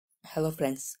Hello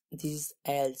friends, this is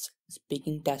Ielts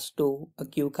speaking test 2, a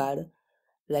Cuecard.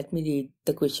 Let me read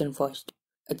the question first.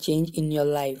 A change in your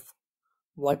life.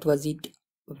 What was it?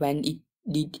 When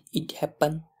did it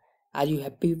happen? Are you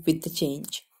happy with the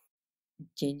change?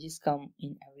 Changes come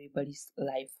in everybody's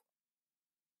life.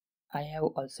 I have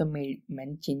also made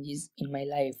many changes in my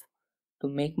life to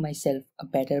make myself a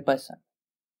better person.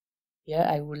 Here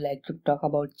I would like to talk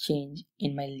about change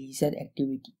in my leisure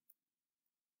activity.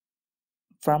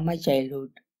 From my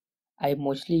childhood, I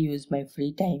mostly use my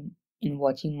free time in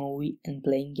watching movies and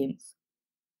playing games.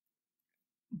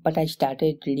 But I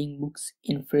started reading books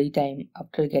in free time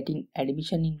after getting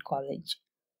admission in college.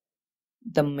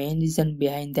 The main reason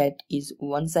behind that is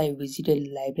once I visited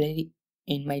library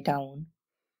in my town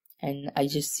and I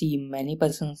just see many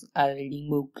persons are reading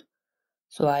books,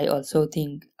 so I also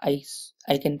think I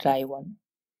can try one.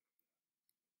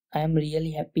 I am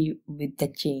really happy with the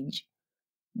change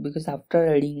because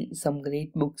after reading some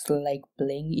great books like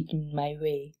Playing It in My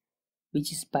Way,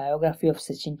 which is biography of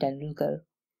Sachin Tendulkar,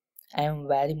 I am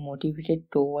very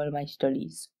motivated toward my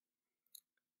studies.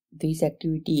 This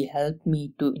activity helped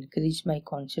me to increase my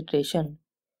concentration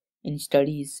in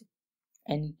studies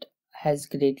and it has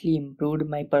greatly improved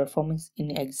my performance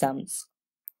in exams.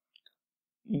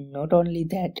 Not only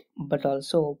that, but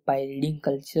also by reading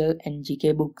cultural and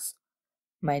GK books,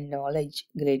 my knowledge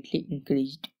greatly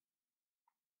increased.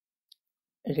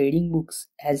 Reading books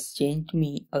has changed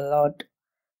me a lot.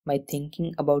 My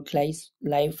thinking about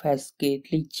life has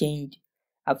greatly changed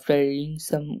after reading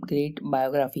some great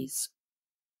biographies.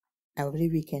 Every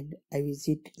weekend I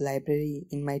visit library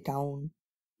in my town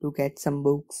to get some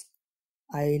books.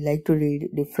 I like to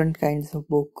read different kinds of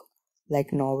book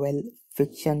like novel,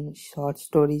 fiction, short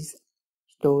stories,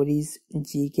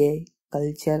 GK,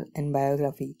 culture and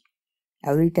biography.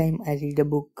 Every time I read a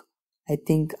book, I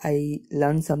think I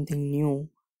learn something new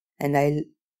and I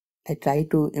try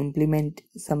to implement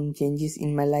some changes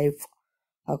in my life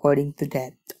according to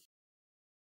that.